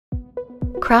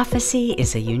Crophesy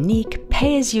is a unique,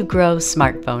 pay-as-you-grow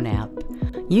smartphone app.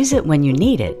 Use it when you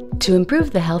need it to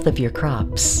improve the health of your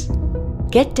crops.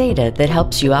 Get data that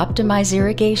helps you optimize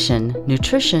irrigation,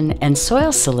 nutrition, and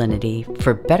soil salinity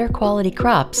for better quality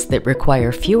crops that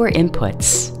require fewer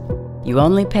inputs. You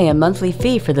only pay a monthly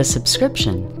fee for the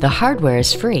subscription. The hardware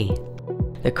is free.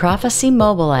 The Crophesy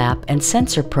mobile app and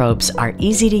sensor probes are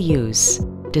easy to use.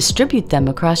 Distribute them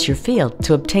across your field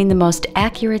to obtain the most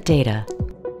accurate data.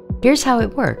 Here's how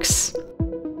it works.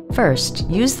 First,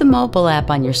 use the mobile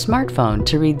app on your smartphone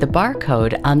to read the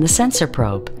barcode on the sensor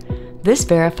probe. This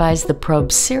verifies the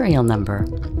probe's serial number.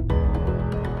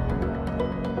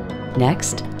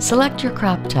 Next, select your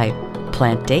crop type,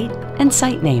 plant date, and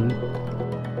site name.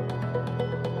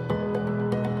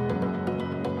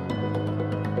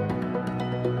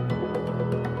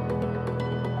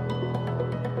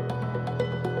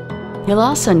 You'll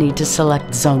also need to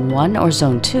select Zone 1 or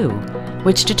Zone 2,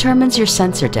 which determines your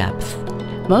sensor depth.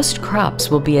 Most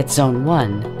crops will be at Zone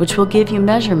 1, which will give you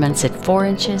measurements at 4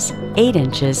 inches, 8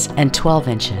 inches, and 12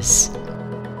 inches.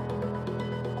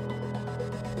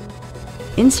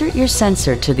 Insert your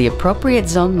sensor to the appropriate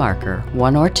zone marker,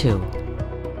 1 or 2.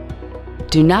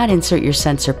 Do not insert your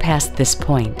sensor past this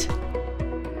point.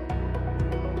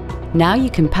 Now you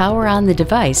can power on the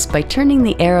device by turning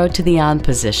the arrow to the on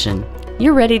position.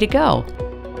 You're ready to go.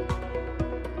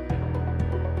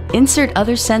 Insert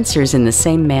other sensors in the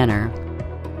same manner.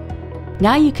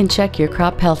 Now you can check your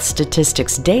crop health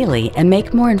statistics daily and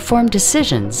make more informed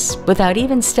decisions without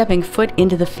even stepping foot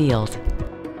into the field.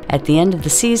 At the end of the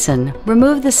season,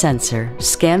 remove the sensor,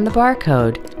 scan the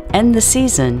barcode, end the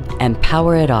season, and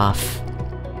power it off.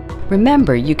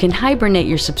 Remember, you can hibernate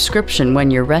your subscription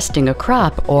when you're resting a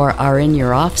crop or are in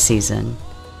your off season.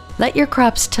 Let your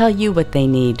crops tell you what they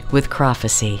need with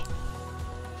Crophesy.